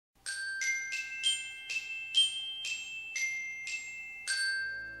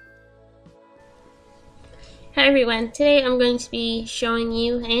everyone, today I'm going to be showing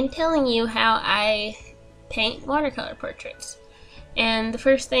you and telling you how I paint watercolor portraits. And the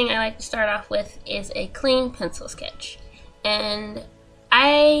first thing I like to start off with is a clean pencil sketch. And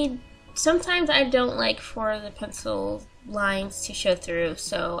sometimes I don't like for the pencil lines to show through,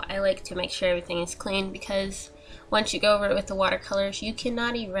 so I like to make sure everything is clean because once you go over it with the watercolors, you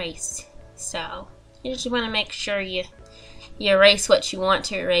cannot erase. So you just want to make sure you erase what you want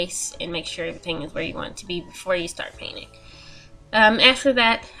to erase and make sure everything is where you want it to be before you start painting. After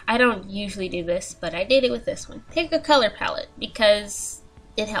that, I don't usually do this, but I did it with this one. Pick a color palette because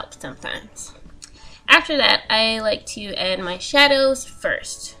it helps sometimes. After that, I like to add my shadows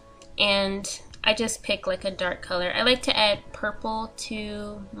first, and I just pick like a dark color. I like to add purple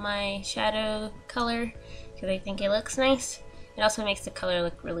to my shadow color because I think it looks nice. It also makes the color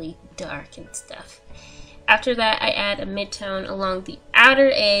look really dark and stuff. After that, I add a mid-tone along the outer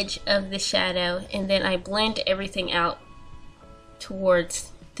edge of the shadow, and then I blend everything out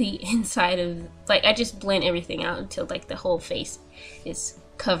towards the inside of, like, I just blend everything out until like the whole face is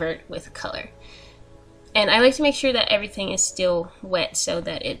covered with color. And I like to make sure that everything is still wet so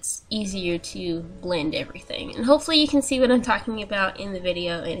that it's easier to blend everything. And hopefully you can see what I'm talking about in the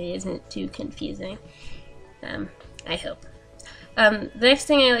video and it isn't too confusing. I hope. The next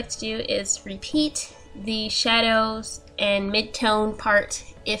thing I like to do is repeat the shadows and mid-tone part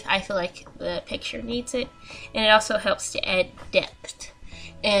if I feel like the picture needs it, and it also helps to add depth.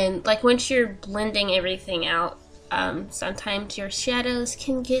 And like once you're blending everything out, sometimes your shadows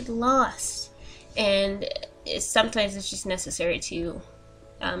can get lost, and sometimes it's just necessary to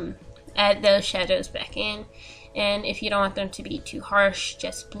add those shadows back in. And if you don't want them to be too harsh,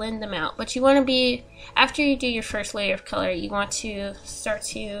 just blend them out. But you want to be, after you do your first layer of color, you want to start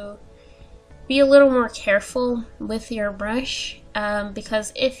to be a little more careful with your brush,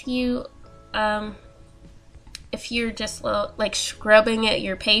 because if you're just like scrubbing at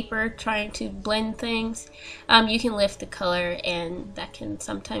your paper trying to blend things, you can lift the color, and that can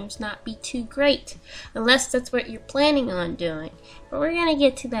sometimes not be too great unless that's what you're planning on doing. But we're gonna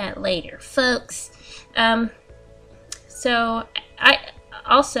get to that later, folks. So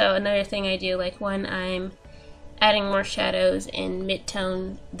also another thing I do, like when I'm adding more shadows and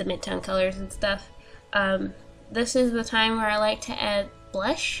the mid-tone colors and stuff, this is the time where I like to add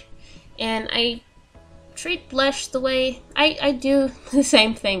blush. And I treat blush the way I do the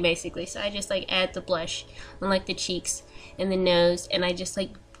same thing basically. So I just like add the blush on like the cheeks and the nose, and I just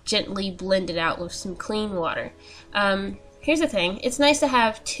like gently blend it out with some clean water. Here's the thing, it's nice to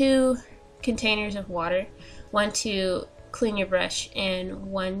have two containers of water, one to clean your brush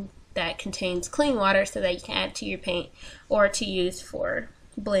and one that contains clean water so that you can add to your paint or to use for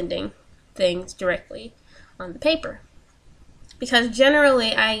blending things directly on the paper. Because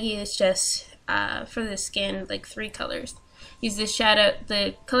generally I use just for the skin like 3 colors. Use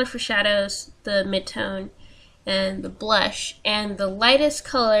the color for shadows, the mid-tone, and the blush. And the lightest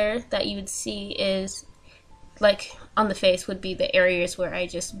color that you would see is like on the face would be the areas where I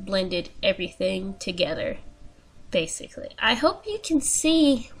just blended everything together. Basically, I hope you can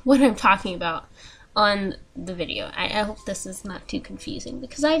see what I'm talking about on the video. I hope this is not too confusing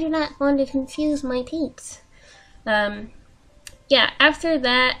because I do not want to confuse my peeps. Yeah, after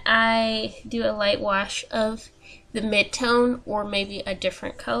that I do a light wash of the mid-tone or maybe a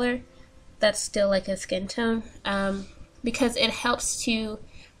different color that's still like a skin tone, because it helps to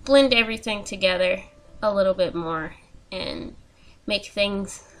blend everything together a little bit more and make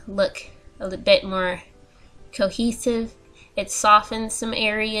things look a little bit more cohesive. It softens some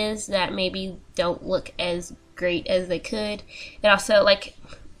areas that maybe don't look as great as they could. It also, like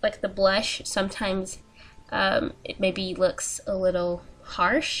the blush, sometimes it maybe looks a little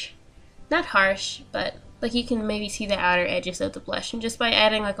harsh. Not harsh, but like you can maybe see the outer edges of the blush, and just by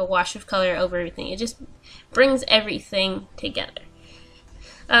adding like a wash of color over everything, it just brings everything together.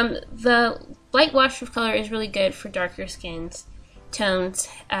 The light wash of color is really good for darker skins tones.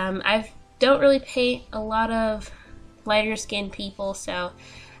 I don't really paint a lot of lighter skinned people, so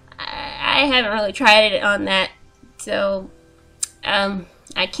I haven't really tried it on that, so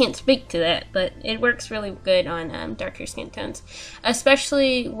I can't speak to that, but it works really good on darker skin tones,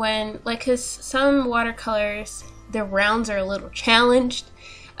 especially when, like, because some watercolors, the rounds are a little challenged,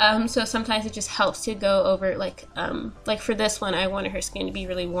 so sometimes it just helps to go over, like for this one I wanted her skin to be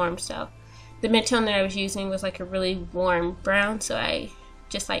really warm, so the mid-tone that I was using was like a really warm brown, so I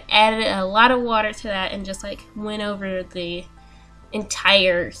just like added a lot of water to that and just like went over the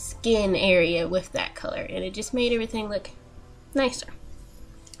entire skin area with that color, and it just made everything look nicer.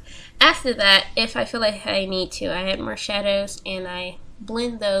 After that, if I feel like I need to, I add more shadows and I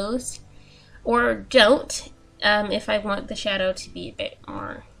blend those, or don't. if I want the shadow to be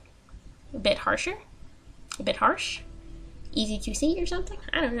a bit harsh, easy to see or something.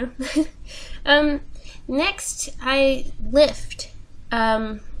 I don't know. Next, I lift.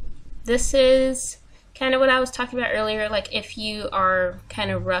 This is kind of what I was talking about earlier. Like if you are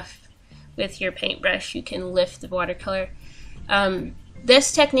kind of rough with your paintbrush, you can lift the watercolor.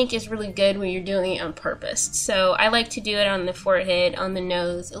 This technique is really good when you're doing it on purpose. So I like to do it on the forehead, on the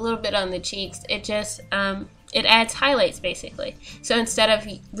nose, a little bit on the cheeks. It just it adds highlights basically. So instead of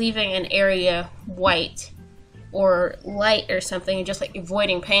leaving an area white or light or something and just like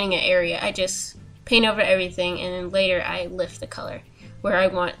avoiding painting an area, I just paint over everything and then later I lift the color where I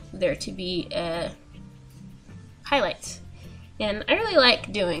want there to be highlights. And I really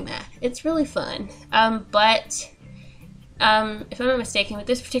like doing that. It's really fun. But if I'm not mistaken, with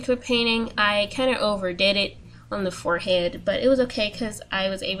this particular painting, I kind of overdid it on the forehead, but it was okay because I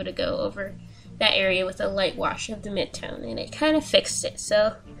was able to go over that area with a light wash of the midtone, and it kind of fixed it,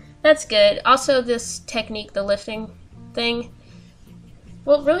 so that's good. Also, this technique, the lifting thing,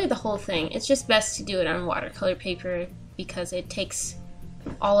 well, really the whole thing, it's just best to do it on watercolor paper because it takes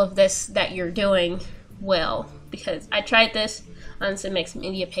all of this that you're doing well, because I tried this on some mixed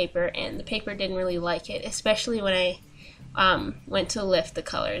media paper, and the paper didn't really like it, especially when I went to lift the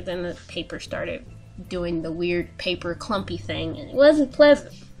color. Then the paper started doing the weird paper clumpy thing, and it wasn't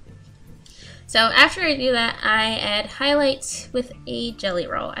pleasant. So after I do that, I add highlights with a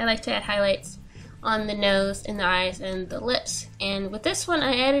GellyRoll. I like to add highlights on the nose and the eyes and the lips. And with this one,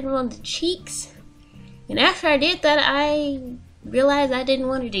 I added them on the cheeks. And after I did that, I realized I didn't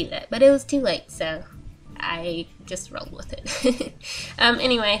want to do that, but it was too late, so I just rolled with it.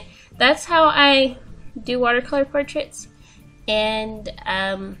 Anyway, that's how I do watercolor portraits. And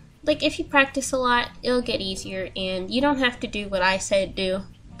like if you practice a lot, it'll get easier, and you don't have to do what I said do,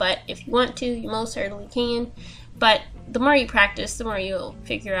 but if you want to, you most certainly can. But the more you practice, the more you'll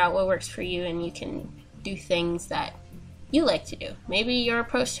figure out what works for you, and you can do things that you like to do. Maybe your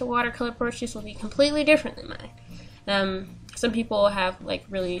approach to watercolor portraits will be completely different than mine. Some people have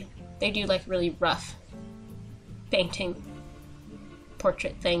they do really rough painting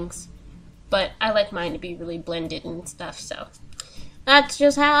portrait things, but I like mine to be really blended and stuff, so that's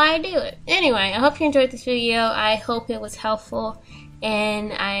just how I do it. Anyway, I hope you enjoyed this video. I hope it was helpful,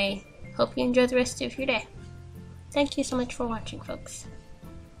 and I hope you enjoy the rest of your day. Thank you so much for watching, folks.